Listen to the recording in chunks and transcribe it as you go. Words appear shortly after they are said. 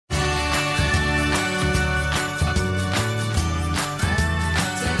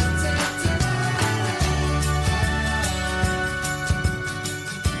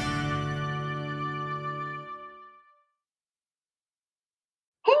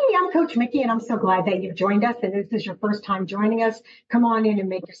Coach Mickey, and I'm so glad that you've joined us. And this is your first time joining us. Come on in and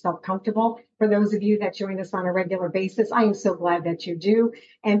make yourself comfortable. For those of you that join us on a regular basis, I am so glad that you do.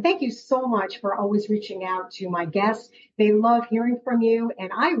 And thank you so much for always reaching out to my guests. They love hearing from you,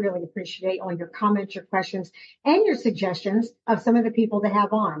 and I really appreciate all your comments, your questions, and your suggestions of some of the people to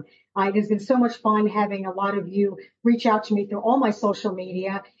have on. It has been so much fun having a lot of you reach out to me through all my social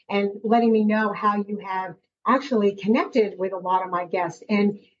media and letting me know how you have actually connected with a lot of my guests.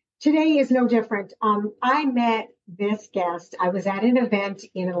 And today is no different. I met this guest. I was at an event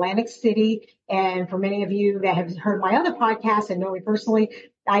in Atlantic City. And for many of you that have heard my other podcasts and know me personally,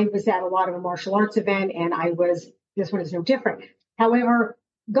 I was at a lot of a martial arts event, and this one is no different. However,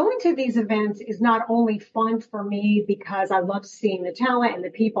 going to these events is not only fun for me because I love seeing the talent and the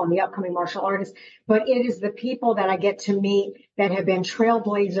people and the upcoming martial artists, but it is the people that I get to meet that have been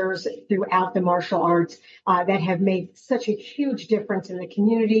trailblazers throughout the martial arts, that have made such a huge difference in the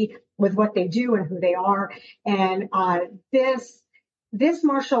community with what they do and who they are. And this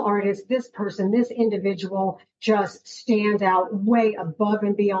martial artist, this person, this individual just stands out way above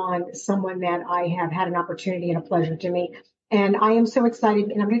and beyond someone that I have had an opportunity and a pleasure to meet. And I am so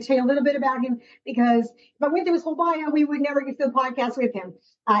excited. And I'm going to tell you a little bit about him because if I went through his whole bio, we would never get to the podcast with him.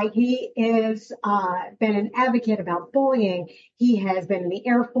 He is been an advocate about bullying. He has been in the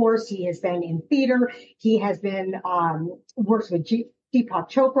Air Force. He has been in theater. He has been works with Deepak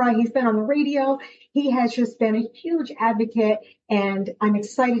Chopra. He's been on the radio. He has just been a huge advocate, and I'm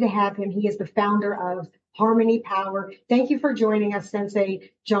excited to have him. He is the founder of Harmony Power. Thank you for joining us,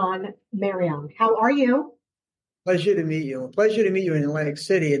 Sensei John Marion. How are you? Pleasure to meet you. Pleasure to meet you in Atlantic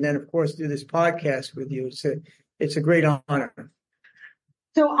City, and then, of course, do this podcast with you. It's a great honor.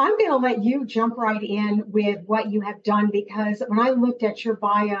 So I'm going to let you jump right in with what you have done, because when I looked at your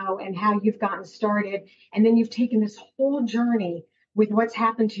bio and how you've gotten started, and then you've taken this whole journey with what's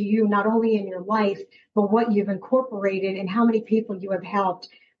happened to you, not only in your life, but what you've incorporated and how many people you have helped,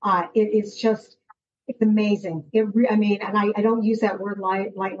 it's amazing. And I don't use that word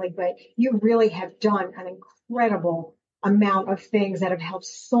lightly, but you really have done an incredible amount of things that have helped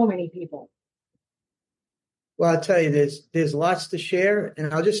so many people. Well, I'll tell you, there's lots to share.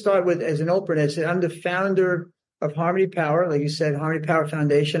 And I'll just start with, as an opener, I'm the founder of Harmony Power. Like you said, Harmony Power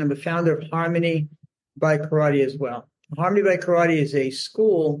Foundation. I'm the founder of Harmony by Karate as well. Harmony by Karate is a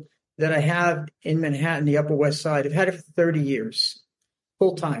school that I have in Manhattan, the Upper West Side. I've had it for 30 years,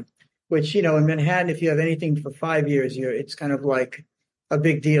 full time. Which, in Manhattan, if you have anything for 5 years, it's kind of like a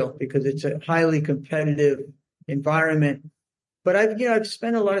big deal because it's a highly competitive environment. But I've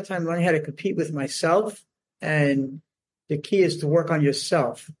spent a lot of time learning how to compete with myself, and the key is to work on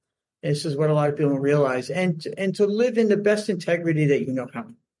yourself. This is what a lot of people don't realize, and to live in the best integrity that you know how,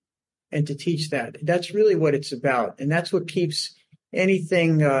 and to teach that. That's really what it's about, and that's what keeps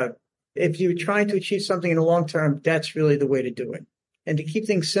anything. If you're trying to achieve something in the long term, that's really the way to do it, and to keep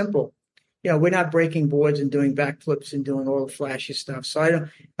things simple. We're not breaking boards and doing backflips and doing all the flashy stuff. So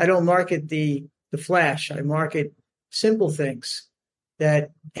I don't market the flash. I market simple things that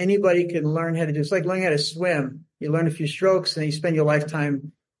anybody can learn how to do. It's like learning how to swim. You learn a few strokes and then you spend your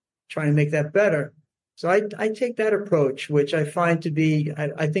lifetime trying to make that better. So I take that approach, which I find to be,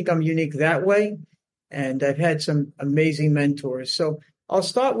 I think I'm unique that way. And I've had some amazing mentors. So I'll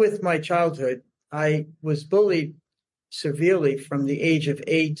start with my childhood. I was bullied severely from the age of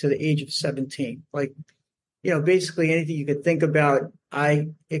 8 to the age of 17. Basically anything you could think about, I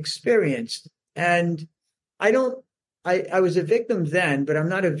experienced. And I was a victim then, but I'm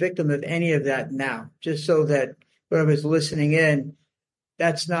not a victim of any of that now. Just so that whoever's listening in,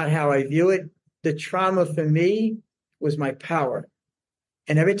 that's not how I view it. The trauma for me was my power.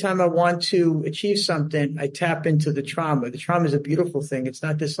 And every time I want to achieve something, I tap into the trauma. The trauma is a beautiful thing. It's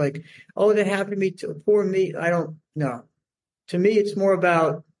not just like, oh, that happened to me, poor me. I don't know. To me, it's more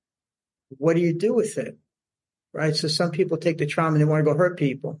about what do you do with it, right? So some people take the trauma and they want to go hurt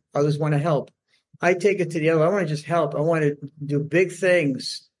people. Others want to help. I take it to the other. I want to just help. I want to do big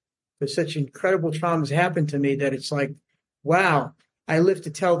things. Because such incredible traumas happened to me that it's like, wow, I live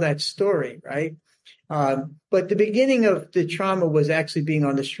to tell that story, right? But the beginning of the trauma was actually being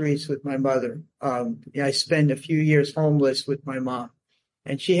on the streets with my mother. I spent a few years homeless with my mom,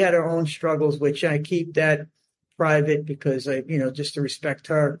 and she had her own struggles, which I keep that private because just to respect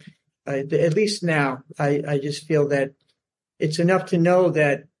her. At least now, I just feel that it's enough to know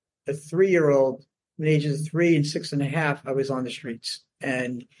that a 3-year-old, at the ages of 3 and 6.5, I was on the streets,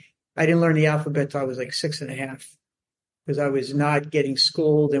 and I didn't learn the alphabet till I was like 6.5. Because I was not getting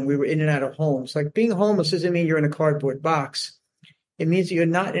schooled and we were in and out of homes. Like being homeless doesn't mean you're in a cardboard box. It means that you're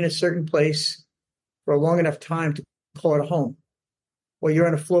not in a certain place for a long enough time to call it a home. or you're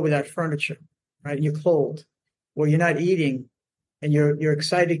on the floor without furniture, right? And you're cold, or you're not eating, and you're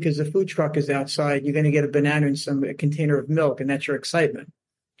excited because the food truck is outside. You're going to get a banana and a container of milk, and that's your excitement.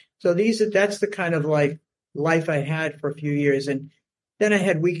 So that's the kind of like life I had for a few years. And then I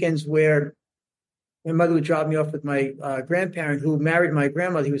had weekends where my mother would drop me off with my grandparent who married my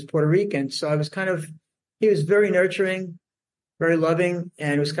grandmother. He was Puerto Rican. So he was very nurturing, very loving,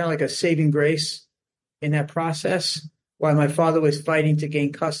 and it was kind of like a saving grace in that process while my father was fighting to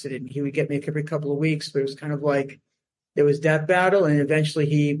gain custody. And he would get me every couple of weeks, but it was kind of like there was that battle, and eventually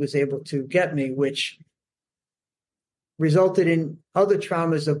he was able to get me, which resulted in other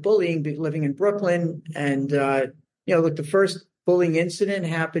traumas of bullying, living in Brooklyn. And, look, the first bullying incident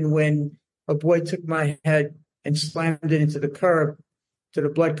happened when a boy took my head and slammed it into the curb, so the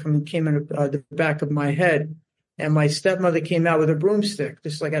blood came in the back of my head. And my stepmother came out with a broomstick,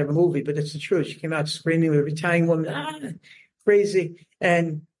 just like out of a movie, but it's the truth. She came out screaming with a Italian woman, crazy.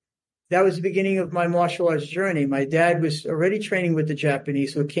 And that was the beginning of my martial arts journey. My dad was already training with the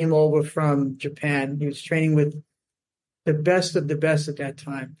Japanese who came over from Japan. He was training with the best of the best at that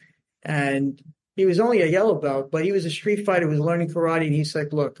time. And he was only a yellow belt, but he was a street fighter, was learning karate. And he's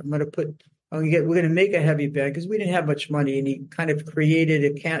like, look, we're going to make a heavy bag because we didn't have much money. And he kind of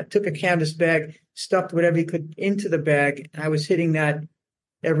took a canvas bag, stuffed whatever he could into the bag. And I was hitting that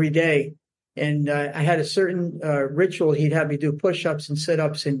every day. And I had a certain ritual. He'd have me do push-ups and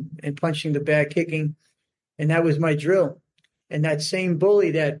sit-ups and punching the bag, kicking. And that was my drill. And that same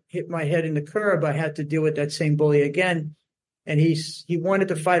bully that hit my head in the curb, I had to deal with that same bully again. And he wanted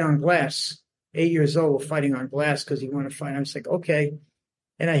to fight on glass. 8 years old, fighting on glass because he wanted to fight. I was like, okay.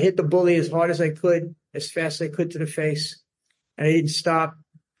 And I hit the bully as hard as I could, as fast as I could to the face. And I didn't stop.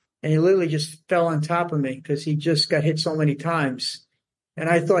 And he literally just fell on top of me because he just got hit so many times. And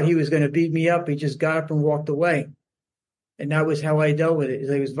I thought he was going to beat me up. He just got up and walked away. And that was how I dealt with it.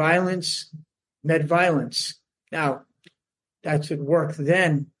 It was violence met violence. Now, that's what worked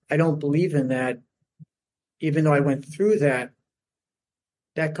then. I don't believe in that, even though I went through that.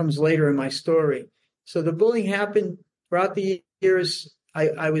 That comes later in my story. So the bullying happened throughout the years.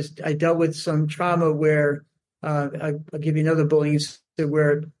 I dealt with some trauma where I'll give you another bullying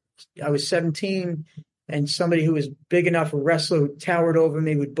where I was 17 and somebody who was big enough, a wrestler who towered over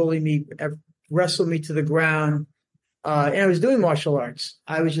me, would bully me, wrestle me to the ground. And I was doing martial arts.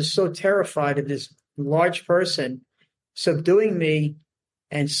 I was just so terrified of this large person subduing me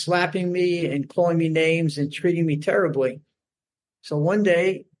and slapping me and calling me names and treating me terribly. So one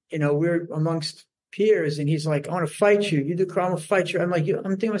day, we're amongst peers and he's like, I want to fight you. You do karate, I'll fight you. I'm like, I'm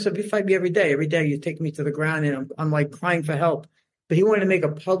thinking to myself, you fight me every day. Every day you take me to the ground and I'm like crying for help. But he wanted to make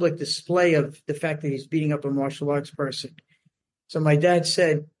a public display of the fact that he's beating up a martial arts person. So my dad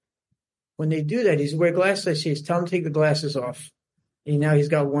said, when they do that, he's wear glasses. I said, tell him to take the glasses off. And now he's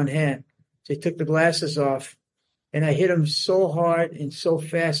got one hand. So he took the glasses off and I hit him so hard and so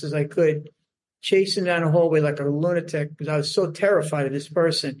fast as I could, chasing down a hallway like a lunatic because I was so terrified of this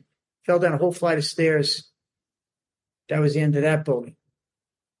person. Fell down a whole flight of stairs. That was the end of that bully.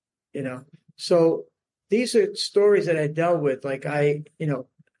 So these are stories that I dealt with. Like I've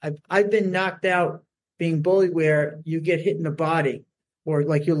been knocked out being bullied where you get hit in the body or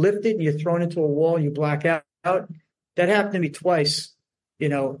like you're lifted and you're thrown into a wall and you black out. That happened to me twice,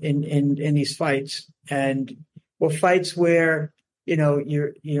 in these fights. And fights where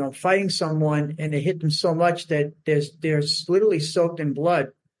you're fighting someone and they hit them so much that they're literally soaked in blood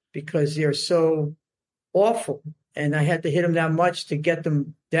because they're so awful. And I had to hit them that much to get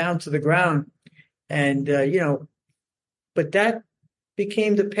them down to the ground. And, but that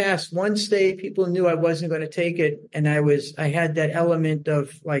became the past. Once people knew I wasn't going to take it. And I had that element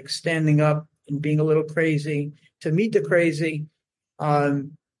of like standing up and being a little crazy to meet the crazy.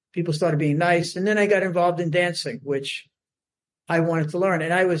 People started being nice. And then I got involved in dancing, which I wanted to learn.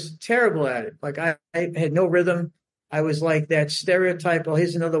 And I was terrible at it. Like I had no rhythm. I was like that stereotype. Oh,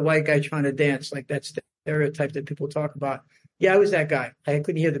 here's another white guy trying to dance. Like that stereotype that people talk about. Yeah, I was that guy. I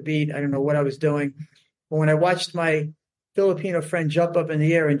couldn't hear the beat. I don't know what I was doing. But when I watched my Filipino friend jump up in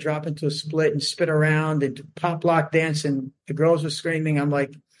the air and drop into a split and spin around and pop lock dance and the girls were screaming, I'm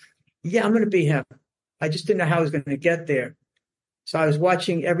like, yeah, I'm going to be him. I just didn't know how I was going to get there. So I was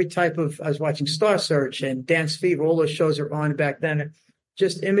watching I was watching Star Search and Dance Fever. All those shows are on back then,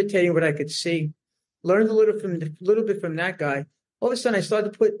 just imitating what I could see. Learned a little bit from that guy. All of a sudden I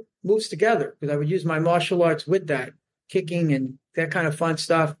started to put moves together because I would use my martial arts with that, kicking and that kind of fun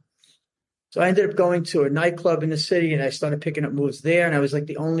stuff. So I ended up going to a nightclub in the city and I started picking up moves there. And I was like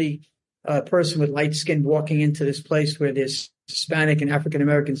the only person with light skin walking into this place where there's Hispanic and African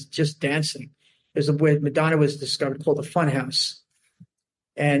Americans just dancing. There's where Madonna was discovered called the Fun House.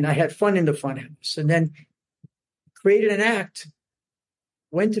 And I had fun in the funhouse, and then created an act.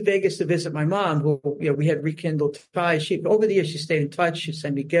 Went to Vegas to visit my mom, who, we had rekindled ties. Over the years, she stayed in touch. She'd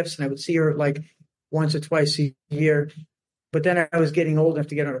send me gifts, and I would see her like once or twice a year. But then I was getting old enough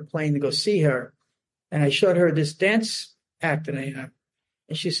to get on a plane to go see her. And I showed her this dance act that I have.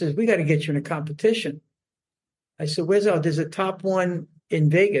 And she says, we got to get you in a competition. I said, there's a top one in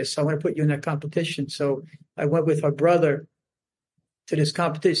Vegas. I want to put you in that competition. So I went with her brother to this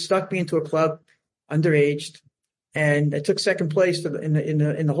competition, stuck me into a club, underaged. And I took second place in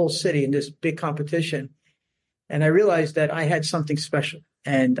the whole city in this big competition. And I realized that I had something special.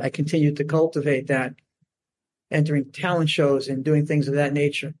 And I continued to cultivate that, entering talent shows and doing things of that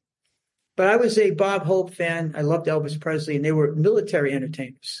nature. But I was a Bob Hope fan. I loved Elvis Presley, and they were military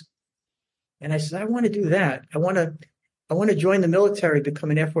entertainers. And I said, I want to do that. I want to join the military,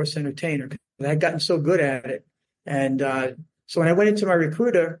 become an Air Force entertainer. I had gotten so good at it. And so when I went into my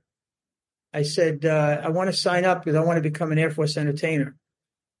recruiter, I said, I want to sign up because I want to become an Air Force entertainer.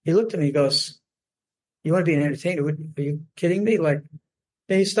 He looked at me, he goes, you want to be an entertainer? Are you kidding me? Like,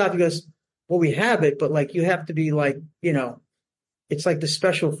 then he stopped. He goes, well, we have it, but like, you have to be like, it's like the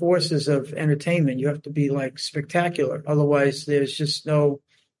special forces of entertainment. You have to be like spectacular. Otherwise, there's just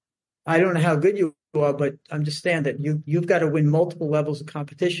I don't know how good you are, but understand that you've got to win multiple levels of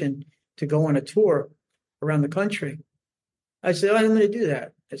competition to go on a tour around the country. I said, I'm going to do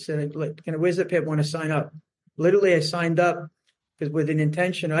that. I said, where's the paper? I want to sign up. Literally, I signed up because with an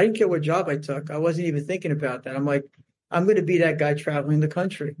intention. I didn't care what job I took. I wasn't even thinking about that. I'm like, I'm going to be that guy traveling the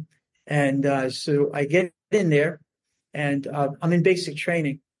country. And so I get in there, and I'm in basic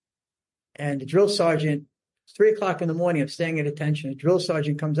training. And the drill sergeant, it's 3:00 in the morning, I'm staying at attention. The drill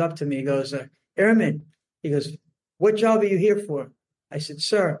sergeant comes up to me. He goes, Airman, he goes, what job are you here for? I said,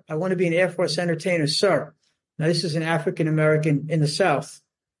 sir, I want to be an Air Force entertainer, sir. Now, this is an African-American in the South.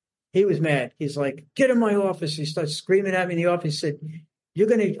 He was mad. He's like, get in my office. He starts screaming at me in the office. He said,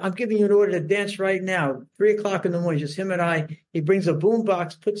 I'm giving you an order to dance right now. 3:00 in the morning, just him and I. He brings a boom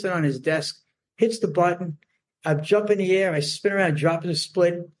box, puts it on his desk, hits the button. I jump in the air. I spin around, dropping a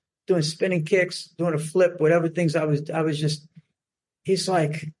split, doing spinning kicks, doing a flip, whatever things I was just, he's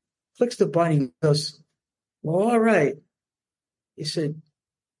like, clicks the button. He goes, well, all right. He said,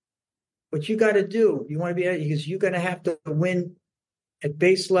 what you got to do, you want to be, because you're going to have to win at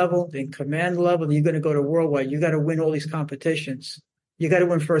base level, then command level, then you're going to go to worldwide. You got to win all these competitions. You got to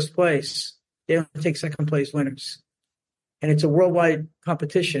win first place. They don't take second place winners. And it's a worldwide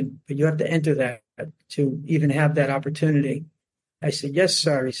competition, but you have to enter that to even have that opportunity. I said, yes,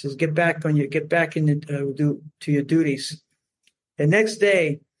 sir. He says, get back to your duties. The next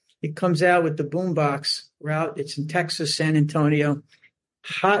day, he comes out with the boombox route. It's in Texas, San Antonio.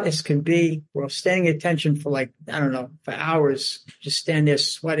 Hot as can be. We're standing at attention for for hours, just stand there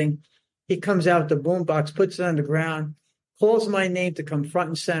sweating. He comes out with the boombox, puts it on the ground, calls my name to come front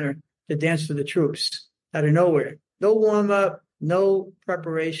and center to dance for the troops out of nowhere. No warm-up, no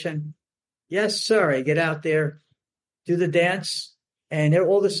preparation. Yes, sir. I get out there, do the dance, and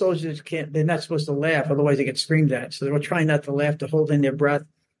all the soldiers they're not supposed to laugh, otherwise they get screamed at. So they're trying not to laugh, to hold in their breath.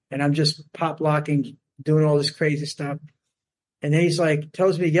 And I'm just pop-locking, doing all this crazy stuff. And then he's like,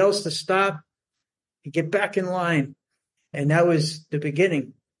 yells to stop, get back in line. And that was the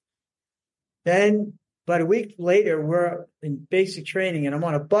beginning. Then about a week later, we're in basic training and I'm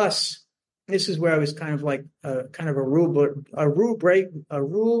on a bus. This is where I was kind of like a rule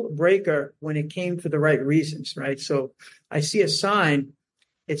breaker when it came for the right reasons, right? So I see a sign.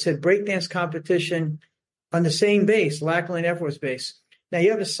 It said breakdance competition on the same base, Lackland Air Force Base. Now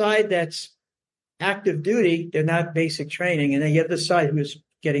you have a side that's active duty, they're not basic training. And then you have the side who's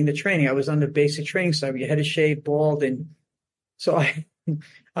getting the training. I was on the basic training side where you had to shave, bald. And so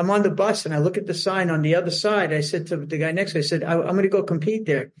I'm on the bus and I look at the sign on the other side. I said to the guy next to me, I said, I'm going to go compete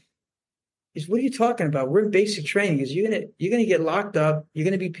there. He said, what are you talking about? We're in basic training. He said, you're going to get locked up. You're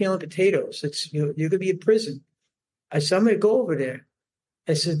going to be peeling potatoes. You're going to be in prison. I said, I'm going to go over there.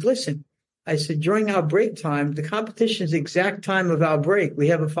 I said, listen, during our break time, the competition is the exact time of our break. We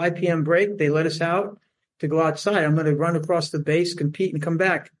have a 5 p.m. break. They let us out to go outside. I'm going to run across the base, compete, and come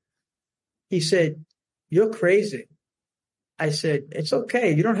back. He said, you're crazy. I said, it's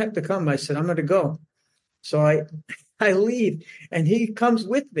okay. You don't have to come. I said, I'm going to go. So I leave, and he comes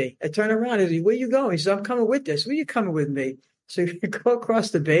with me. I turn around. I said, where you going? He said, I'm coming with this. Where you coming with me? So you go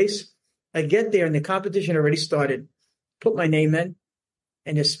across the base. I get there, and the competition already started. Put my name in.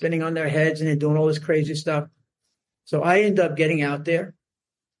 And they're spinning on their heads and they're doing all this crazy stuff. So I end up getting out there.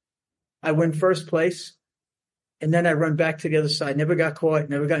 I win first place. And then I run back to the other side. Never got caught,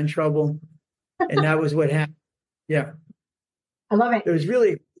 never got in trouble. And that was what happened. Yeah. I love it.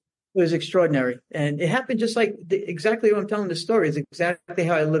 It was extraordinary. And it happened just like exactly what I'm telling the story is exactly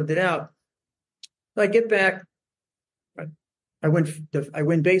how I lived it out. So I get back, I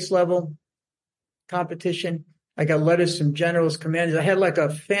win base level competition. I got letters from generals, commanders. I had like a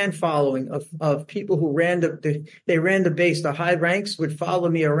fan following of people who ran they ran the base. The high ranks would follow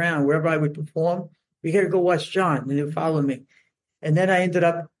me around wherever I would perform. We got to go watch John, and they would follow me. And then I ended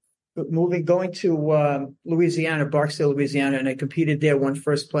up going to Louisiana, Barksdale, Louisiana, and I competed there, won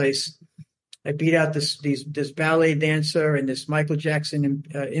first place. I beat out this ballet dancer and this Michael Jackson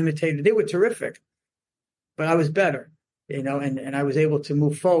imitator. They were terrific, but I was better, and I was able to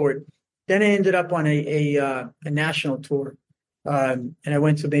move forward. Then I ended up on a national tour, and I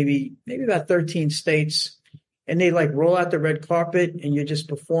went to maybe about 13 states, and they like roll out the red carpet, and you're just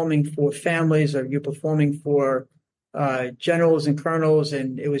performing for families, or you're performing for generals and colonels,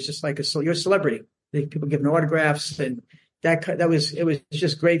 and it was just like you're a celebrity. People giving autographs, and it was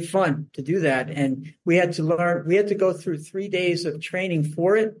just great fun to do that. And we had to go through 3 days of training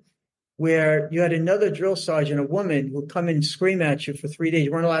for it, where you had another drill sergeant, a woman, who would come in and scream at you for 3 days.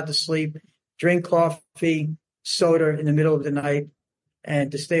 You weren't allowed to sleep, drink coffee, soda in the middle of the night,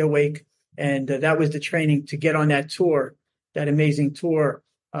 and to stay awake. And that was the training to get on that tour, that amazing tour,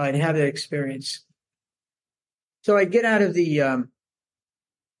 and have that experience. So I get out of before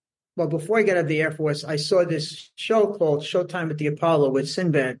I got out of the Air Force, I saw this show called Showtime at the Apollo with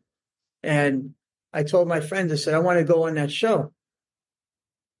Sinbad. And I told my friends, I said, I want to go on that show.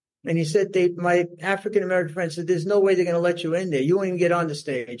 And he said, my African-American friend said, there's no way they're going to let you in there. You won't even get on the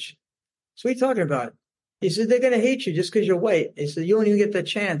stage. So what are you talking about? He said, they're going to hate you just because you're white. He said, you won't even get the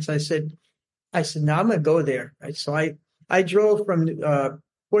chance. I said, no, I'm going to go there. So I drove from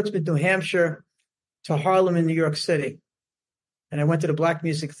Portsmouth, New Hampshire to Harlem in New York City. And I went to the Black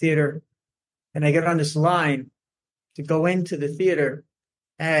Music Theater, and I got on this line to go into the theater.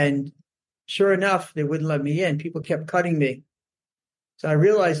 And sure enough, they wouldn't let me in. People kept cutting me. So I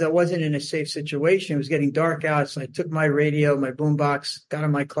realized I wasn't in a safe situation. It was getting dark out. So I took my radio, my boombox, got in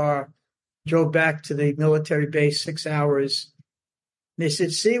my car, drove back to the military base, 6 hours. And they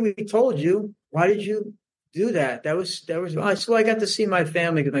said, see, we told you. Why did you do that? That was so I got to see my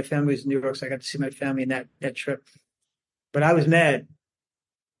family, because my family was in New York. So I got to see my family in that trip. But I was mad.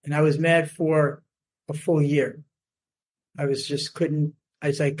 And I was mad for a full year. I was just couldn't.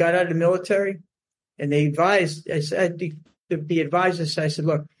 As I got out of the military, and they advised, I said, the advisor said, I said,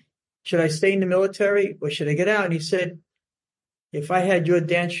 look, should I stay in the military or should I get out? And he said, if I had your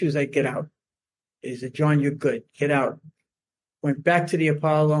dance shoes, I'd get out. He said, John, you're good. Get out. Went back to the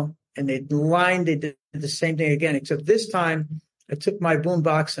Apollo, and they did the same thing again, except this time I took my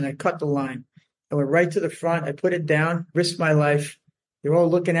boombox and I cut the line. I went right to the front. I put it down, risked my life. They're all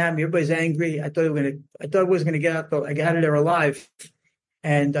looking at me. Everybody's angry. I thought I was going to get out, but I got out of there alive.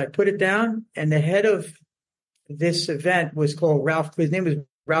 And I put it down, and the head of this event was called Ralph. His name was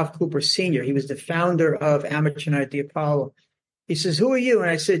Ralph Cooper Sr. He was the founder of Amateur Night at the Apollo. He says, who are you? And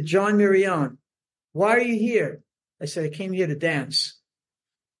I said, John Mirion. Why are you here? I said, I came here to dance.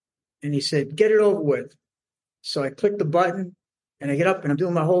 And he said, get it over with. So I clicked the button, and I get up, and I'm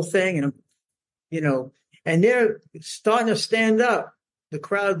doing my whole thing, and and they're starting to stand up. The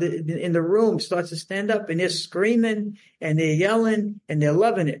crowd in the room starts to stand up, and they're screaming, and they're yelling, and they're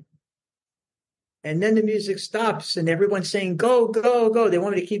loving it. And then the music stops, and everyone's saying, go, go, go. They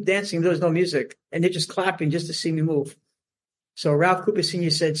want me to keep dancing. There was no music. And they're just clapping just to see me move. So Ralph Cooper Sr.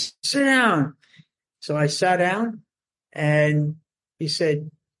 said, sit down. So I sat down, and he said,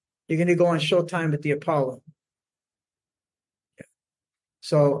 you're going to go on Showtime at the Apollo.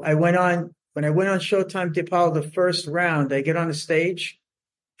 So I went on. When I went on Showtime at the Apollo, the first round, I get on the stage,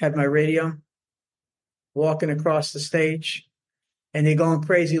 had my radio, walking across the stage, and they're going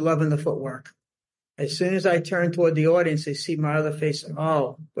crazy, loving the footwork. As soon as I turn toward the audience, they see my other face.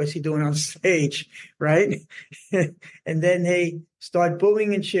 Oh, what's he doing on stage, right? And then they start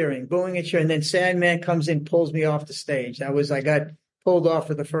booing and cheering. And then Sandman comes in, pulls me off the stage. I got pulled off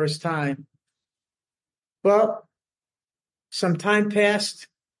for the first time. Well, some time passed.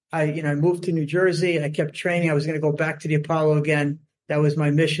 I moved to New Jersey. I kept training. I was going to go back to the Apollo again. That was my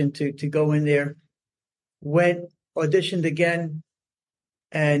mission to go in there. Went, auditioned again,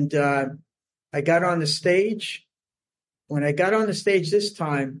 and I got on the stage. When I got on the stage this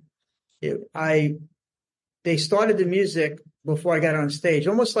time, they started the music before I got on stage,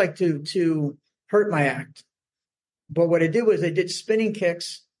 almost like to hurt my act. But what I did was I did spinning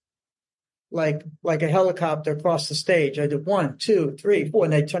kicks, like a helicopter across the stage. I did 1, 2, 3, 4,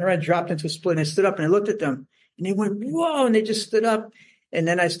 and I turned around, dropped into a split, and I stood up, and I looked at them, and they went, whoa, and they just stood up, And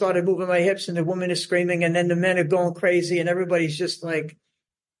then I started moving my hips and the woman is screaming and then the men are going crazy and everybody's just like,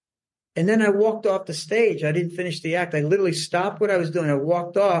 and then I walked off the stage. I didn't finish the act. I literally stopped what I was doing. I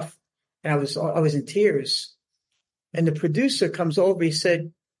walked off and I was in tears. And the producer comes over. He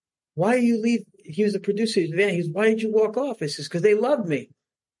said, why you leave? He was the producer. He said, why did you walk off? I says, because they loved me.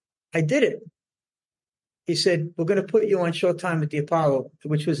 I did it. He said, we're going to put you on Showtime at the Apollo,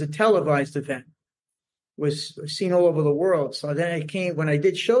 which was a televised event. Was seen all over the world. So then when I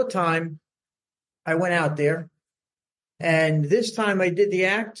did Showtime, I went out there. And this time I did the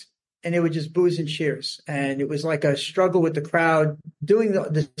act and it was just boos and cheers. And it was like a struggle with the crowd doing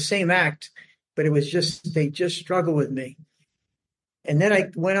the same act, but they just struggled with me. And then I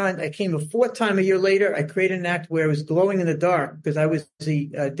went on, I came a fourth time a year later. I created an act where I was glowing in the dark because I was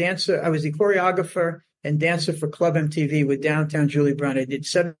the dancer. I was the choreographer and dancer for Club MTV with Downtown Julie Brown. I did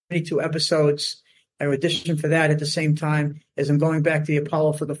 72 episodes. I auditioned for that at the same time as I'm going back to the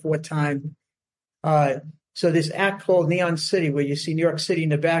Apollo for the fourth time. So this act called Neon City, where you see New York City in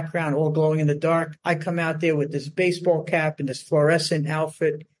the background, all glowing in the dark. I come out there with this baseball cap and this fluorescent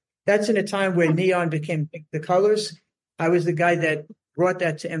outfit. That's in a time where neon became the colors. I was the guy that brought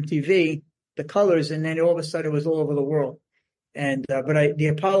that to MTV, the colors, and then all of a sudden it was all over the world. And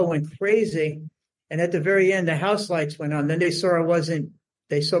the Apollo went crazy, and at the very end, the house lights went on. Then they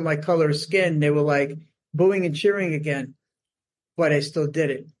saw my color of skin. They were like booing and cheering again, but I still did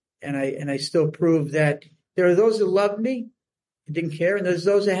it, and I still proved that there are those who loved me, didn't care, and there's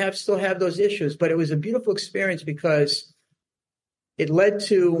those that still have those issues. But it was a beautiful experience because it led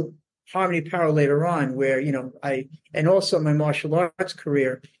to Harmony Power later on, where and also my martial arts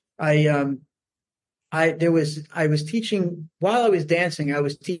career. I was teaching while I was dancing. I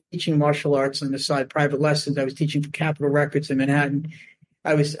was teaching martial arts on the side, private lessons. I was teaching for Capitol Records in Manhattan.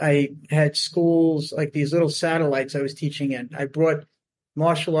 I had schools like these little satellites I was teaching in. I brought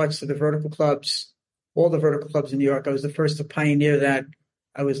martial arts to the vertical clubs, all the vertical clubs in New York. I was the first to pioneer that.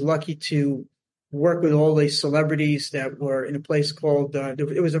 I was lucky to work with all these celebrities that were in a place called,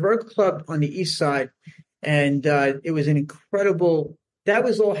 it was a vertical club on the East Side. And it was an incredible, that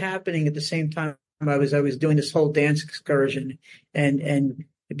was all happening at the same time I was doing this whole dance excursion and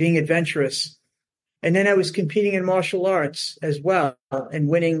being adventurous. And then I was competing in martial arts as well and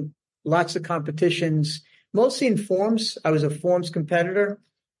winning lots of competitions, mostly in forms. I was a forms competitor,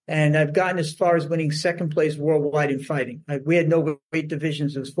 and I've gotten as far as winning second place worldwide in fighting. We had no weight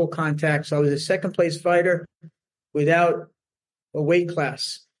divisions. It was full contact. So I was a second place fighter without a weight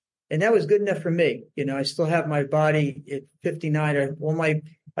class. And that was good enough for me. I still have my body at 59.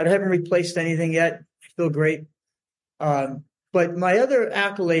 I haven't replaced anything yet. I feel great. But my other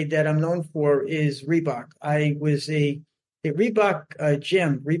accolade that I'm known for is Reebok. I was the Reebok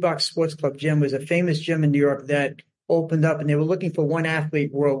gym, Reebok Sports Club gym was a famous gym in New York that opened up, and they were looking for one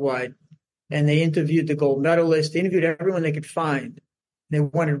athlete worldwide. And they interviewed the gold medalist. They interviewed everyone they could find. They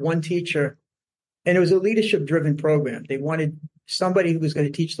wanted one teacher. And it was a leadership-driven program. They wanted somebody who was going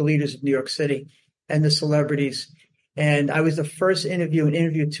to teach the leaders of New York City and the celebrities. And I was the first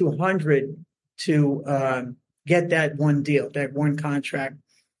interview 200 to get that one deal, that one contract.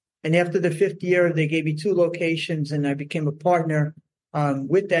 And after the fifth year, they gave me 2 locations, and I became a partner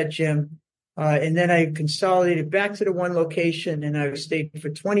with that gym. And then I consolidated back to the one location, and I stayed for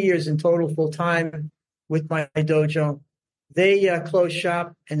 20 years in total full-time with my dojo. They closed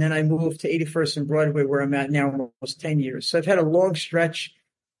shop, and then I moved to 81st and Broadway, where I'm at now, almost 10 years. So I've had a long stretch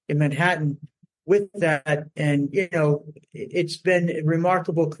in Manhattan with that, and it's been a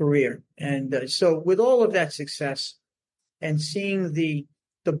remarkable career. And so with all of that success and seeing the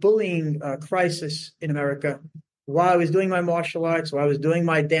bullying crisis in America, while I was doing my martial arts, while I was doing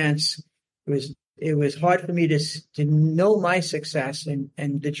my dance, it was hard for me to know my success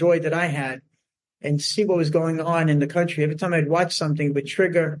and the joy that I had and see what was going on in the country. Every time I'd watch something, it would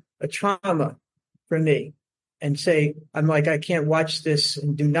trigger a trauma for me and say, I'm like, I can't watch this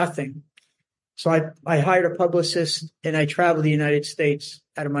and do nothing. So I hired a publicist, and I traveled the United States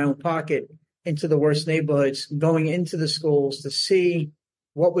out of my own pocket into the worst neighborhoods, going into the schools to see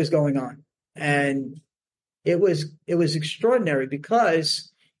what was going on. And it was extraordinary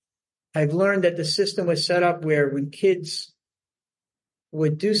because I've learned that the system was set up where when kids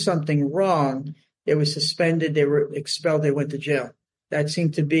would do something wrong, they were suspended, they were expelled, they went to jail. That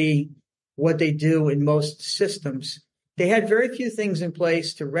seemed to be what they do in most systems. They had very few things in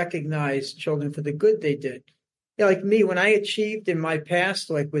place to recognize children for the good they did. Like me, when I achieved in my past,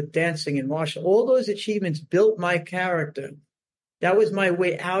 like with dancing and martial, all those achievements built my character. That was my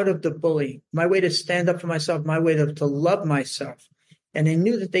way out of the bullying, my way to stand up for myself, my way to love myself. And I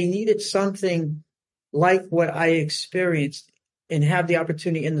knew that they needed something like what I experienced and have the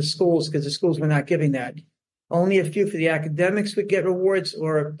opportunity in the schools, because the schools were not giving that. Only a few for the academics would get rewards,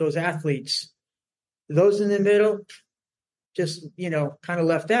 or those athletes. Those in the middle, just, kind of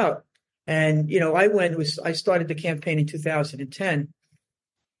left out. And, I started the campaign in 2010,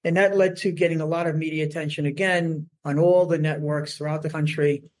 and that led to getting a lot of media attention again on all the networks throughout the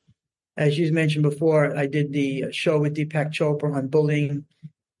country. As you mentioned before, I did the show with Deepak Chopra on bullying.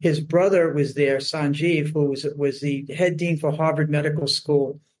 His brother was there, Sanjeev, who was the head dean for Harvard Medical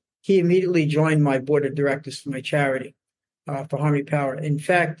School. He immediately joined my board of directors for my charity, for Harmony Power. In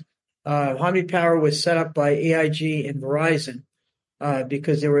fact, Harmony Power was set up by AIG and Verizon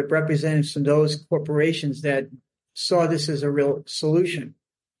because there were representatives from those corporations that saw this as a real solution.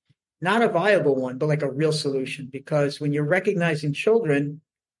 Not a viable one, but like a real solution. Because when you're recognizing children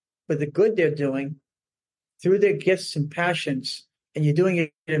for the good they're doing through their gifts and passions, and you're doing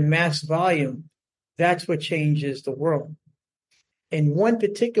it in mass volume, that's what changes the world. In one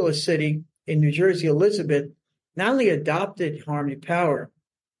particular city in New Jersey, Elizabeth, not only adopted Harmony Power,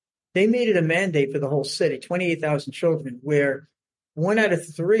 they made it a mandate for the whole city, 28,000 children, where 1 out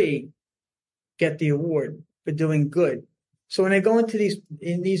of 3 get the award for doing good. So when I go into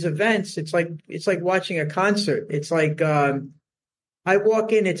these events, it's like watching a concert. It's like I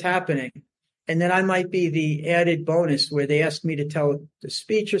walk in, it's happening. And then I might be the added bonus where they ask me to tell the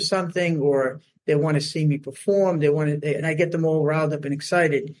speech or something, or they want to see me perform. And I get them all riled up and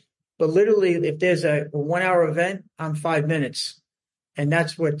excited. But literally, if there's a 1-hour event, I'm 5 minutes. And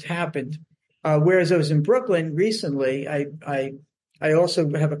that's what happened. Whereas I was in Brooklyn recently, I also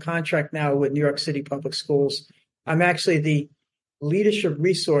have a contract now with New York City Public Schools. I'm actually the leadership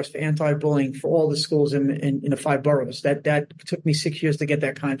resource for anti-bullying for all the schools in the 5 boroughs. That took me 6 years to get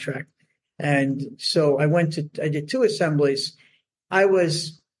that contract. And so I did 2 assemblies. I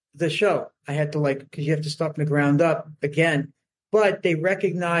was the show. I had to because you have to start from the ground up again. But they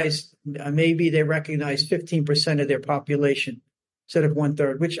recognized, maybe they recognized 15% of their population instead of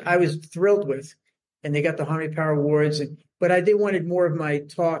 1/3, which I was thrilled with. And they got the Harmony Power Awards. But they wanted more of my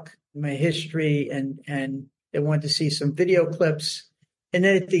talk, my history, and they wanted to see some video clips. And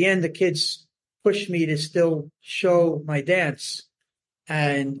then at the end, the kids pushed me to still show my dance.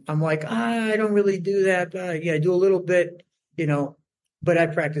 And I'm like, I don't really do that. I do a little bit, but I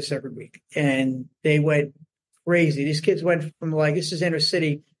practice every week. And they went crazy. These kids went from this is inner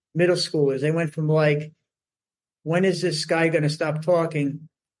city middle schoolers. They went from when is this guy going to stop talking?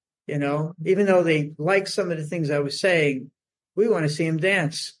 Even though they like some of the things I was saying, we want to see him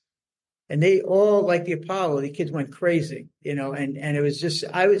dance. And they all, like the Apollo, the kids went crazy, and it was just,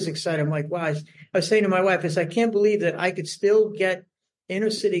 I was excited. I'm like, wow. I was saying to my wife, I can't believe that I could still get inner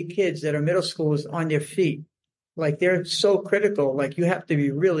city kids that are middle schoolers on their feet. They're so critical. You have to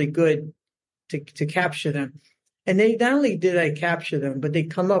be really good to capture them. And they not only did I capture them, but they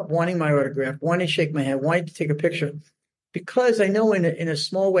come up wanting my autograph, wanting to shake my hand, wanting to take a picture, because I know in a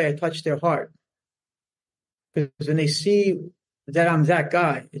small way I touch their heart. Because when they see that I'm that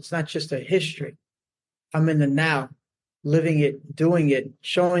guy, it's not just a history. I'm in the now, living it, doing it,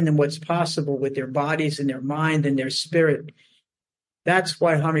 showing them what's possible with their bodies and their mind and their spirit. That's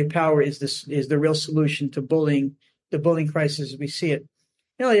why Harmony Power is the real solution to bullying, the bullying crisis as we see it.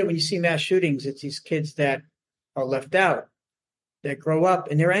 When you see mass shootings, it's these kids that are left out, that grow up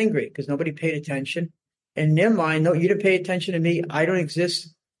and they're angry because nobody paid attention. And in their mind, no, you didn't pay attention to me. I don't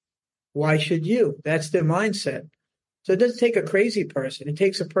exist. Why should you? That's their mindset. So it doesn't take a crazy person. It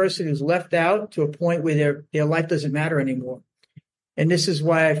takes a person who's left out to a point where their life doesn't matter anymore. And this is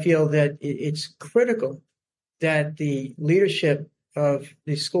why I feel that it's critical that the leadership of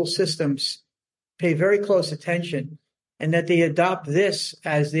the school systems pay very close attention and that they adopt this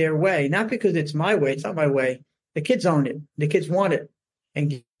as their way, not because it's my way. It's not my way. The kids own it. The kids want it,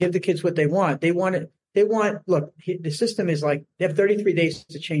 and give the kids what they want. They want it. Look, the system is they have 33 days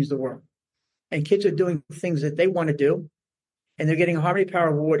to change the world, and kids are doing things that they want to do, and they're getting a Harmony Power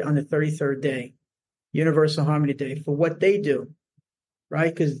Award on the 33rd day, Universal Harmony Day, for what they do,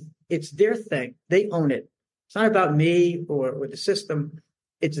 right? Because it's their thing. They own it. It's not about me or the system.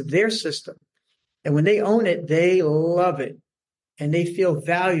 It's their system. And when they own it, they love it. And they feel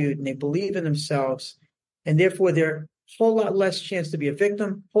valued and they believe in themselves. And therefore, they're a whole lot less chance to be a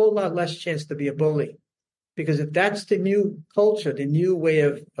victim, whole lot less chance to be a bully. Because if that's the new culture, the new way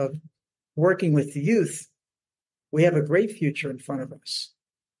of working with the youth, we have a great future in front of us.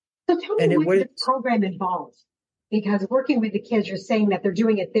 So tell me what the program involves. Because working with the kids, you're saying that they're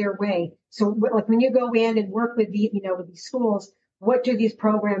doing it their way. So when you go in and work with with these schools, what do these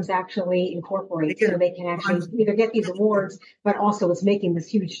programs actually incorporate so they can actually either get these awards, but also it's making this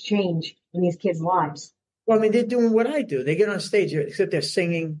huge change in these kids' lives? Well, I mean, they're doing what I do. They get on stage, except they're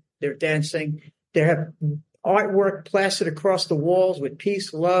singing, they're dancing, they have artwork plastered across the walls with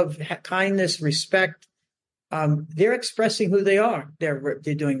peace, love, kindness, respect. They're expressing who they are. They're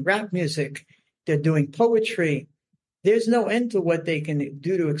doing rap music, they're doing poetry. There's no end to what they can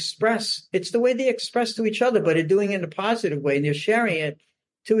do to express. It's the way they express to each other, but they're doing it in a positive way, and they're sharing it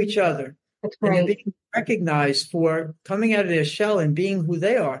to each other. That's And they're great. being recognized for coming out of their shell and being who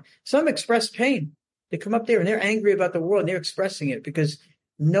they are. Some express pain. They come up there and they're angry about the world and they're expressing it because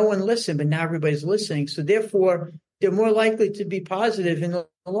no one listened, but now everybody's listening. So therefore, they're more likely to be positive in the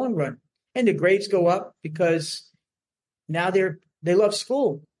long run. And the grades go up because now they love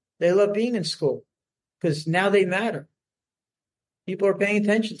school. They love being in school because now they matter. People are paying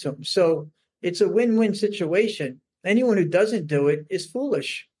attention to them. So it's a win-win situation. Anyone who doesn't do it is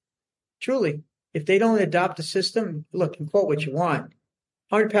foolish. Truly. If they don't adopt the system, look, you call it what you want.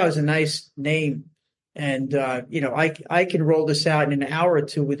 Harmony Power is a nice name. And, I can roll this out in an hour or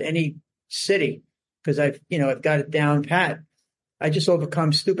two with any city because I've got it down pat. I just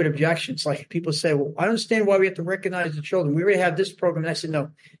overcome stupid objections. Like people say, well, I understand why we have to recognize the children. We already have this program. And I said, no,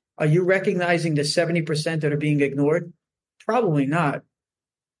 are you recognizing the 70% that are being ignored? Probably not.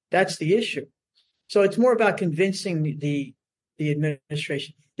 That's the issue. So it's more about convincing the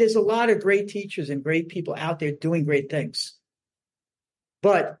administration. There's a lot of great teachers and great people out there doing great things.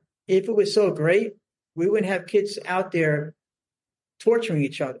 But if it was so great, we wouldn't have kids out there torturing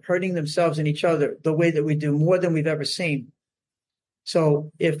each other, hurting themselves and each other the way that we do, more than we've ever seen.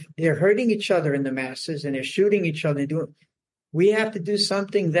 So if they're hurting each other in the masses and they're shooting each other, we have to do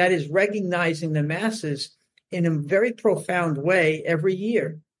something that is recognizing the masses in a very profound way every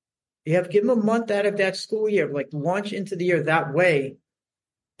year. You have to give them a month out of that school year, like launch into the year that way,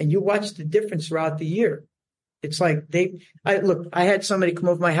 and you watch the difference throughout the year. It's like I had somebody come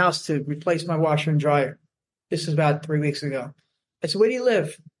over my house to replace my washer and dryer. This is about 3 weeks ago. I said, where do you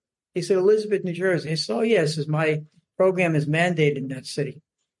live? He said, Elizabeth, New Jersey. I said, oh, yeah, my program is mandated in that city.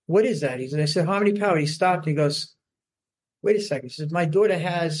 What is that? He said, I said, Harmony Power. He stopped. He goes, wait a second. He says, my daughter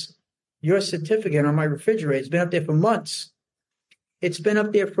has your certificate on my refrigerator. It's been up there for months. It's been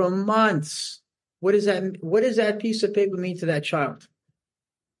up there for months. What does that piece of paper mean to that child?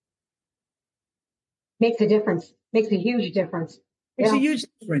 Makes a difference. Makes a huge difference. It's a huge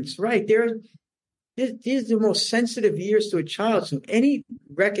difference, right? These are the most sensitive years to a child. So any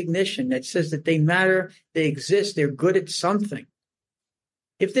recognition that says that they matter, they exist, they're good at something.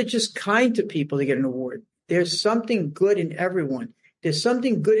 If they're just kind to people, they get an award. There's something good in everyone. There's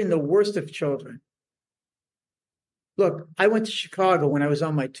something good in the worst of children. Look, I went to Chicago when I was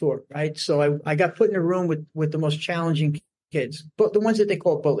on my tour, right? So I got put in a room with the most challenging kids, but the ones that they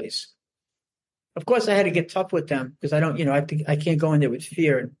call bullies. Of course, I had to get tough with them because I can't go in there with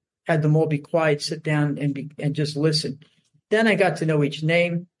fear, and had them all be quiet, sit down and just listen. Then I got to know each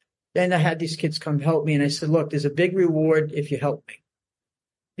name. Then I had these kids come help me. And I said, look, there's a big reward if you help me.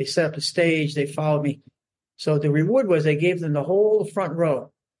 They set up a stage. They followed me. So the reward was I gave them the whole front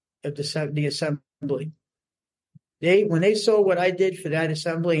row of the assembly. When they saw what I did for that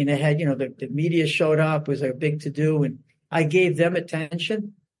assembly, and they had, the media showed up, it was like a big to-do, and I gave them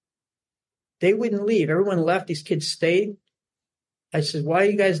attention, they wouldn't leave. Everyone left. These kids stayed. I said, why are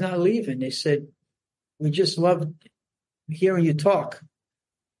you guys not leaving? They said, we just love hearing you talk.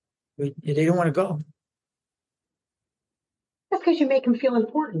 They don't want to go. That's because you make them feel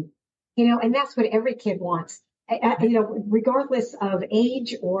important, and that's what every kid wants. Regardless of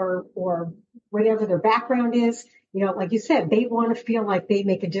age or whatever their background is, like you said, they want to feel like they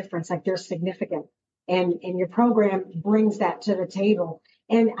make a difference, like they're significant. And your program brings that to the table.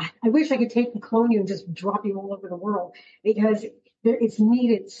 And I wish I could take and clone you and just drop you all over the world because it's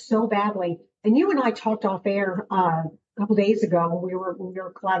needed so badly. And you and I talked off air a couple days ago when we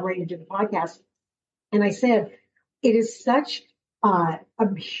were collaborating to do the podcast. And I said, it is such a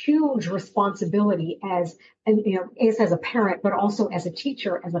huge responsibility as a parent, but also as a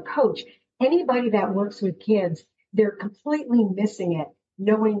teacher, as a coach. Anybody that works with kids, they're completely missing it,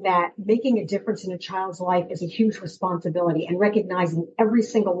 knowing that making a difference in a child's life is a huge responsibility and recognizing every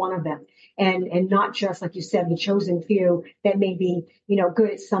single one of them and not just, like you said, the chosen few that may be,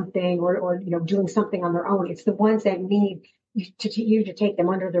 good at something or doing something on their own. It's the ones that need you to take them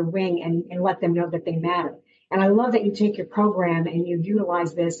under their wing and let them know that they matter. And I love that you take your program and you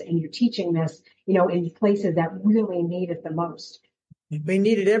utilize this and you're teaching this, in places that really need it the most. They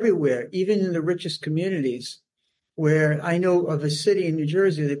need it everywhere, even in the richest communities. Where I know of a city in New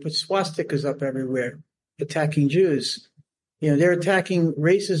Jersey, they put swastikas up everywhere, attacking Jews. They're attacking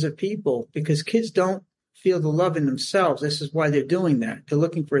races of people because kids don't feel the love in themselves. This is why they're doing that. They're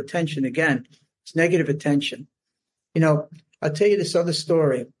looking for attention again. It's negative attention. I'll tell you this other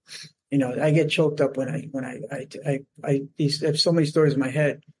story. I get choked up when I have so many stories in my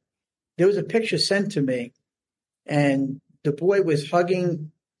head. There was a picture sent to me, and the boy was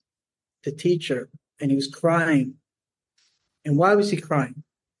hugging the teacher, and he was crying. And why was he crying?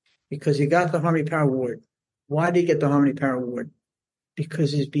 Because he got the Harmony Power Award. Why did he get the Harmony Power Award?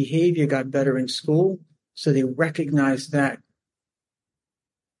 Because his behavior got better in school, so they recognized that.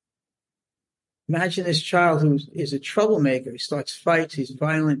 Imagine this child who is a troublemaker. He starts fights. He's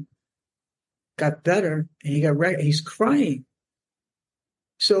violent. Got better, and he's crying.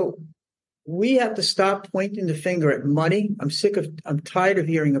 So we have to stop pointing the finger at money. I'm tired of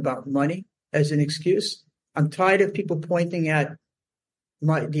hearing about money as an excuse. I'm tired of people pointing at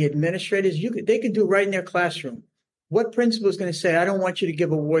the administrators. They can do right in their classroom. What principal is going to say, I don't want you to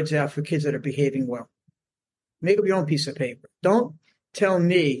give awards out for kids that are behaving well? Make up your own piece of paper. Don't tell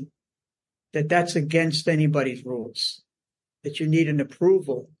me that that's against anybody's rules, that you need an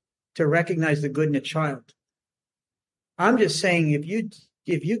approval to recognize the good in a child. I'm just saying if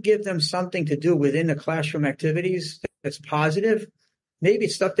you give them something to do within the classroom activities that's positive, maybe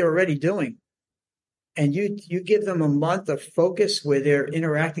it's stuff they're already doing, and you give them a month of focus where they're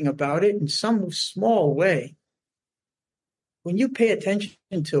interacting about it in some small way, when you pay attention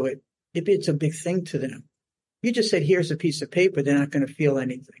to it, it's a big thing to them. You just said, here's a piece of paper, they're not going to feel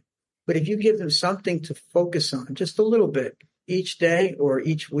anything. But if you give them something to focus on, just a little bit, each day or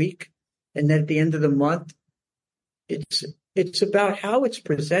each week, and then at the end of the month, it's about how it's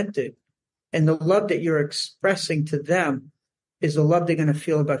presented, and the love that you're expressing to them is the love they're going to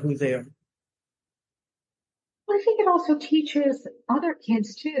feel about who they are. Well, I think it also teaches other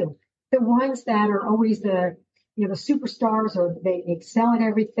kids too, the ones that are always the superstars, or they excel at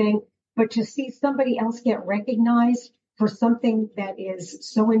everything, but to see somebody else get recognized for something that is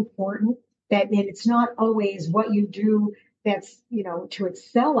so important, that it's not always what you do that's, to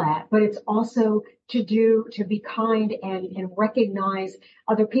excel at, but it's also to be kind and recognize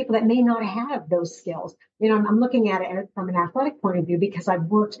other people that may not have those skills. I'm looking at it from an athletic point of view, because I've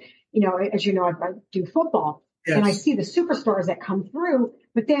worked, as you know, I do football. Yes. And I see the superstars that come through,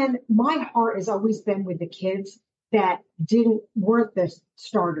 but then my heart has always been with the kids that weren't the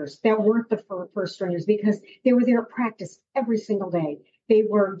starters, that weren't the first stringers, because they were there at practice every single day. They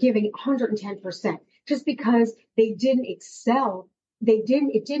were giving 110%. Just because they didn't excel,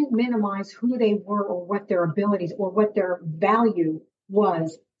 it didn't minimize who they were or what their abilities or what their value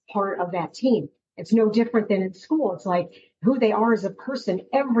was part of that team. It's no different than in school. It's like who they are as a person.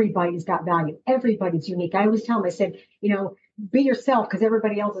 Everybody's got value. Everybody's unique. I always tell them, I said, be yourself, because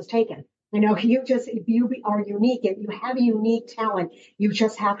everybody else is taken. If you are unique and you have a unique talent, you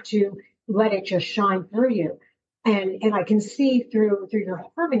just have to let it just shine through you. And I can see through your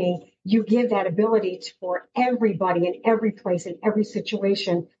harmony, you give that ability for everybody in every place, in every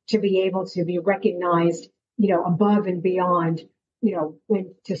situation, to be able to be recognized, above and beyond,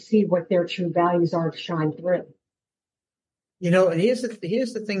 to see what their true values are to shine through. And here's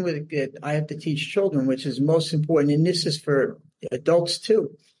the thing with it. I have to teach children, which is most important, and this is for adults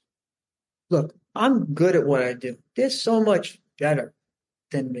too. Look, I'm good at what I do. There's so much better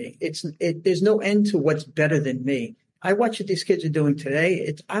than me. There's no end to what's better than me. I watch what these kids are doing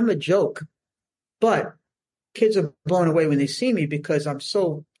today. I'm a joke, but kids are blown away when they see me, because I'm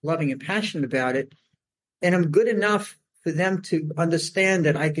so loving and passionate about it, and I'm good enough for them to understand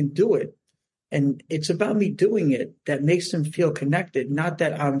that I can do it. And it's about me doing it that makes them feel connected, not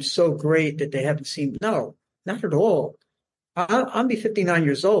that I'm so great that they haven't seen. No, not at all. I'll be 59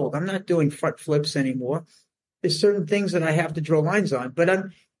 years old. I'm not doing front flips anymore. There's certain things that I have to draw lines on, but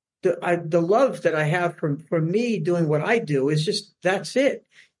the love that I have for me doing what I do is just, that's it.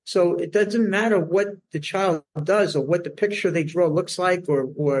 So it doesn't matter what the child does or what the picture they draw looks like,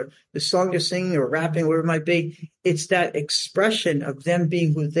 or the song they're singing or rapping, whatever it might be. It's that expression of them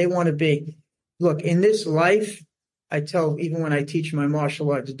being who they want to be. Look, in this life, I tell, even when I teach my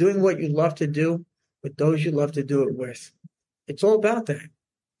martial arts, doing what you love to do with those you love to do it with. It's all about that.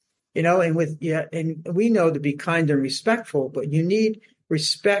 And we know to be kind and respectful, but you need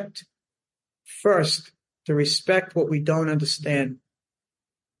respect first, to respect what we don't understand.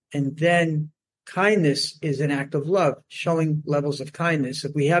 And then kindness is an act of love, showing levels of kindness.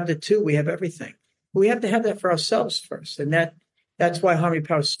 If we have the two, we have everything. We have to have that for ourselves first. And that's why Harmony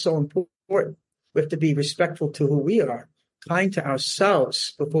Power is so important. We have to be respectful to who we are, kind to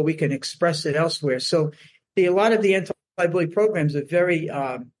ourselves before we can express it elsewhere. So a lot of the anti-bully programs are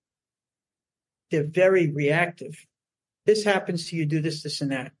they're very reactive. This happens to you, do this,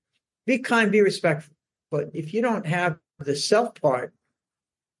 and that. Be kind, be respectful. But if you don't have the self part,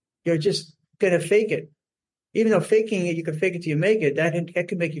 you're just going to fake it. Even though faking it, you can fake it till you make it. That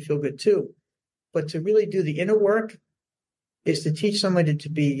can make you feel good too. But to really do the inner work is to teach somebody to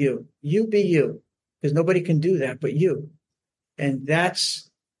be you. You be you, because nobody can do that but you. And that's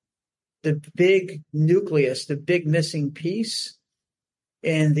the big nucleus, the big missing piece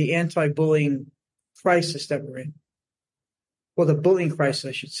in the anti-bullying crisis that we're in. Well, the bullying crisis,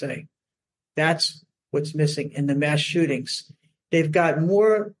 I should say. That's what's missing in the mass shootings. They've got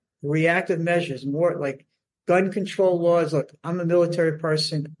more reactive measures, more like gun control laws. Look, I'm a military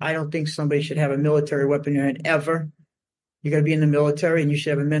person. I don't think somebody should have a military weapon in your hand ever. You got to be in the military and you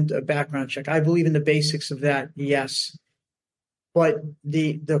should have a background check. I believe in the basics of that, yes. But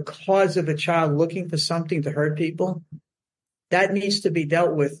the cause of a child looking for something to hurt people, that needs to be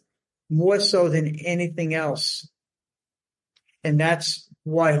dealt with more so than anything else. And that's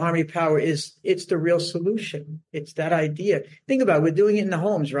why Harmony Power it's the real solution. It's that idea. Think about it. We're doing it in the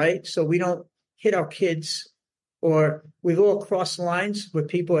homes, right? So we don't hit our kids, or we've all crossed lines where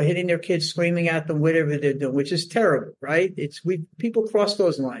people are hitting their kids, screaming at them, whatever they're doing, which is terrible, right? People cross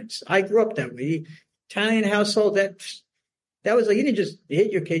those lines. I grew up that way. Italian household, that was like, you didn't just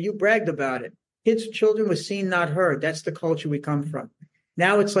hit your kid, you bragged about it. Children were seen, not heard. That's the culture we come from.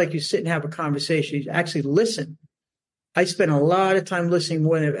 Now it's like you sit and have a conversation. You actually listen. I spend a lot of time listening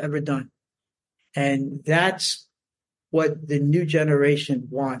more than I've ever done. And that's what the new generation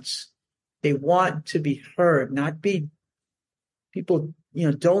wants. They want to be heard, not be people,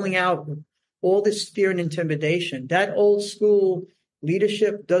 doling out all this fear and intimidation. That old school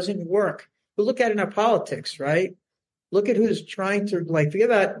leadership doesn't work. But look at it in our politics, right? Look at who's trying to, forget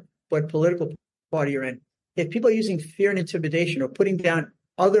about what political party you're in. If people are using fear and intimidation or putting down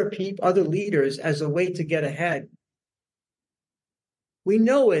other leaders as a way to get ahead, we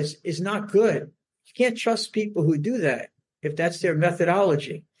know is not good. You can't trust people who do that if that's their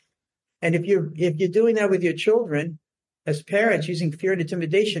methodology. And if you're doing that with your children as parents using fear and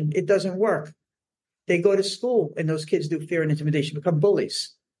intimidation, it doesn't work. They go to school and those kids do fear and intimidation, become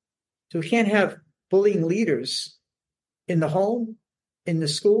bullies. So we can't have bullying leaders in the home, in the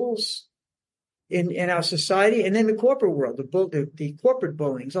schools, in our society, and then the corporate world. The corporate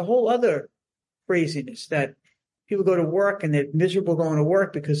bullying is a whole other craziness that people go to work and they're miserable going to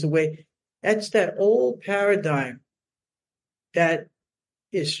work because that's that old paradigm that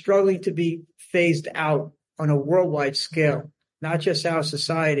is struggling to be phased out on a worldwide scale, not just our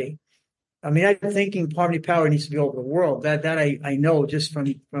society. I mean, I'm thinking Harmony Power needs to be over the world. That I know just from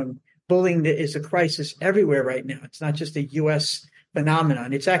bullying that is a crisis everywhere right now. It's not just a U.S.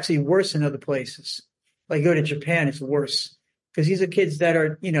 phenomenon. It's actually worse in other places. Like go to Japan, it's worse because these are kids that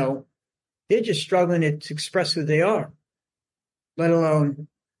are, they're just struggling to express who they are, let alone,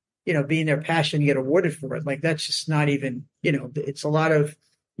 being their passion and get awarded for it. Like that's just not even, it's a lot of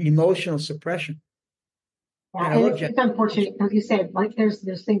emotional suppression. Yeah, and it's unfortunate because you said like there's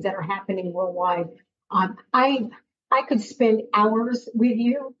things that are happening worldwide. I could spend hours with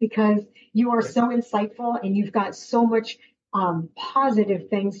you because you are so insightful and you've got so much positive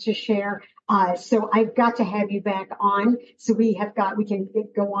things to share. So I've got to have you back on so we can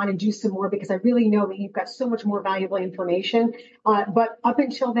go on and do some more because I really know that you've got so much more valuable information. But up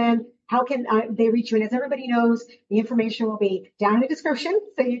until then, how can they reach you? And as everybody knows, the information will be down in the description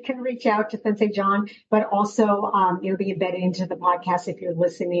so you can reach out to Sensei John, but also it'll be embedded into the podcast if you're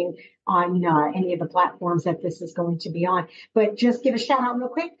listening on any of the platforms that this is going to be on. But just give a shout out real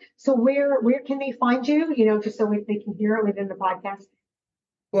quick. So where can they find you? Just so they can hear it within the podcast.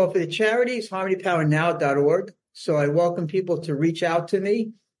 Well, for the charities, harmonypowernow.org. So I welcome people to reach out to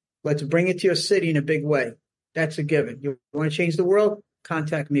me. Let's bring it to your city in a big way. That's a given. You want to change the world?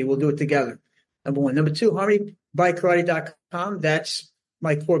 Contact me. We'll do it together. Number one. Number two, harmonybykarate.com. That's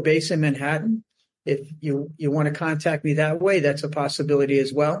my core base in Manhattan. If you want to contact me that way, that's a possibility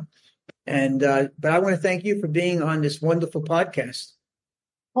as well. And but I want to thank you for being on this wonderful podcast.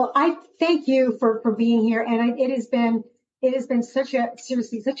 Well, I thank you for being here, and it has been such a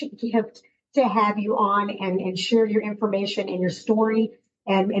gift to have you on and share your information and your story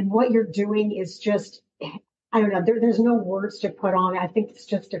and what you're doing is just, I don't know, there's no words to put on it. I think it's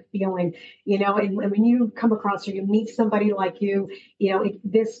just a feeling, and when you come across or you meet somebody like you,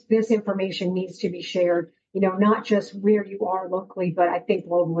 this information needs to be shared, not just where you are locally, but I think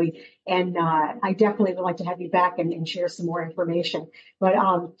globally. And I definitely would like to have you back and share some more information. But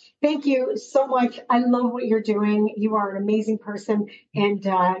thank you so much. I love what you're doing. You are an amazing person. And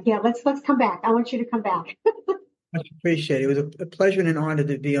let's come back. I want you to come back. Much appreciated. It was a pleasure and an honor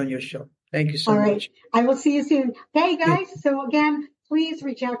to be on your show. Thank you so much. All right. I will see you soon. Hey, guys. So again, please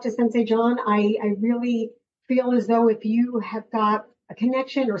reach out to Sensei John. I really feel as though if you have got a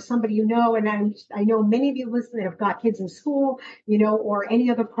connection or somebody you know, and I know many of you listening have got kids in school, or any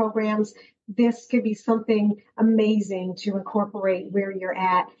other programs, this could be something amazing to incorporate where you're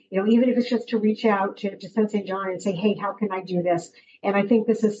at, even if it's just to reach out to Sensei John and say, hey, how can I do this? And I think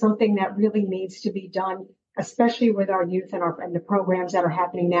this is something that really needs to be done, especially with our youth and the programs that are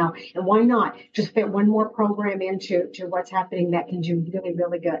happening now. And why not just fit one more program into what's happening that can do really,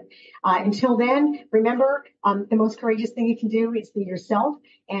 really good. Until then, remember, the most courageous thing you can do is be yourself.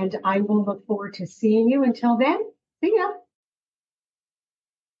 And I will look forward to seeing you. Until then, see ya.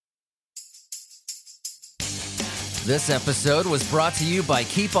 This episode was brought to you by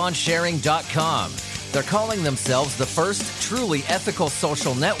KeepOnSharing.com. They're calling themselves the first truly ethical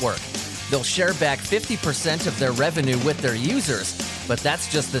social network. They'll share back 50% of their revenue with their users, but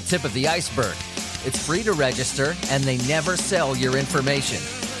that's just the tip of the iceberg. It's free to register, and they never sell your information.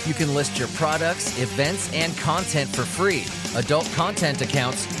 You can list your products, events, and content for free. Adult content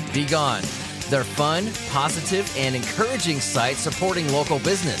accounts, be gone. They're fun, positive, and encouraging sites supporting local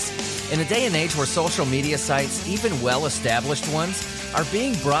business. In a day and age where social media sites, even well-established ones, are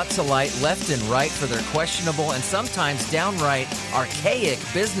being brought to light left and right for their questionable and sometimes downright archaic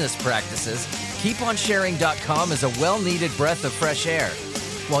business practices, KeepOnSharing.com is a well-needed breath of fresh air.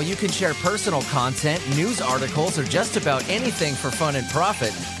 While you can share personal content, news articles, or just about anything for fun and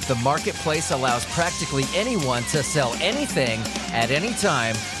profit, the marketplace allows practically anyone to sell anything at any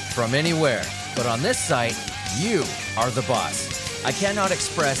time from anywhere. But on this site, you are the boss. I cannot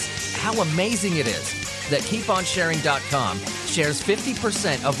express how amazing it is that KeepOnSharing.com shares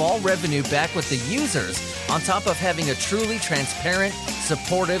 50% of all revenue back with the users, on top of having a truly transparent,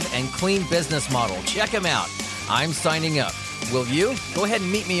 supportive, and clean business model. Check them out. I'm signing up. Will you? Go ahead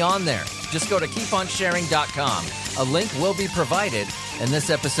and meet me on there. Just go to KeepOnSharing.com. A link will be provided in this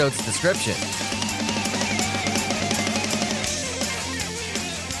episode's description.